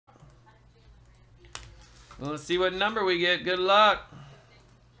Let's see what number we get. Good luck.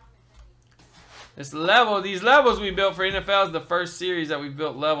 This level, these levels we built for NFL is the first series that we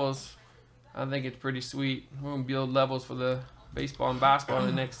built levels. I think it's pretty sweet. We're gonna build levels for the baseball and basketball in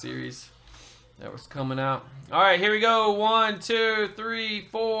the next series that was coming out. All right, here we go. 1, 2, 3,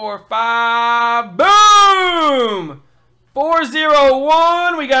 4, 5. Boom!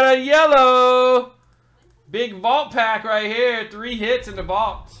 401. We got a yellow. Big vault pack right here. 3 hits in the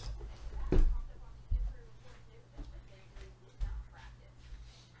vault.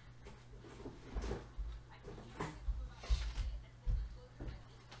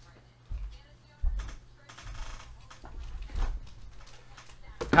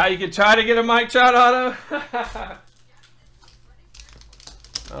 How you can try to get a Mike Trout auto? I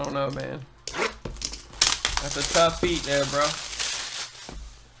don't know, man. That's a tough feat there, bro.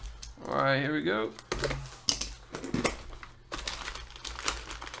 All right, here we go.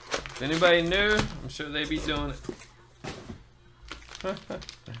 If anybody new, I'm sure they'd be doing it.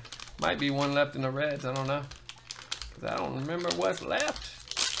 Might be one left in the Reds. I don't know. 'Cause I don't remember what's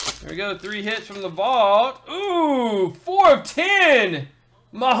left. Here we go. 3 hits from the vault. Ooh, 4 of 10.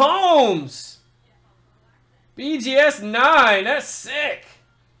 Mahomes. BGS 9. That's sick.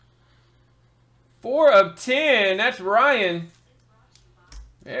 4 of 10. That's Ryan.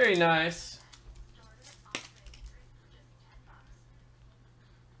 Very nice.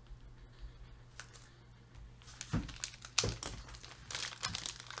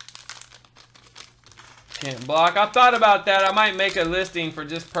 Can't block. I thought about that. I might make a listing for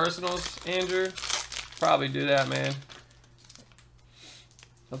just personals, Andrew. Probably do that, man.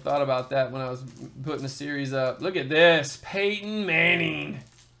 I thought about that when I was putting the series up. Look at this. Peyton Manning.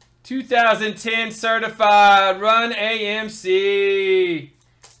 2010 certified. Run AMC.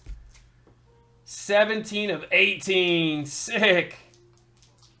 17 of 18. Sick.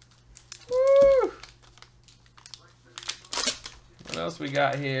 Woo. What else we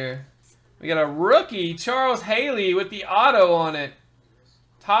got here? We got a rookie, Charles Haley, with the auto on it.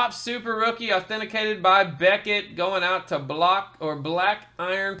 Top super rookie authenticated by Beckett, going out to Block or Black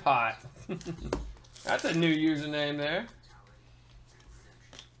Iron Pot. That's a new username there.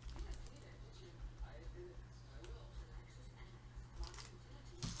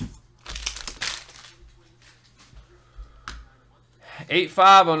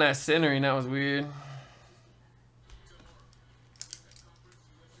 $8.5 on that centering. That was weird.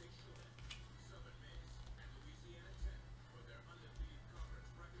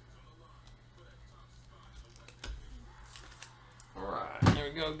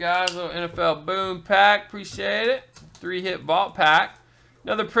 Go guys, little NFL boom pack, appreciate it. 3 hit vault pack,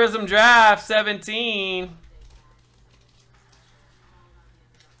 another Prism Draft 17.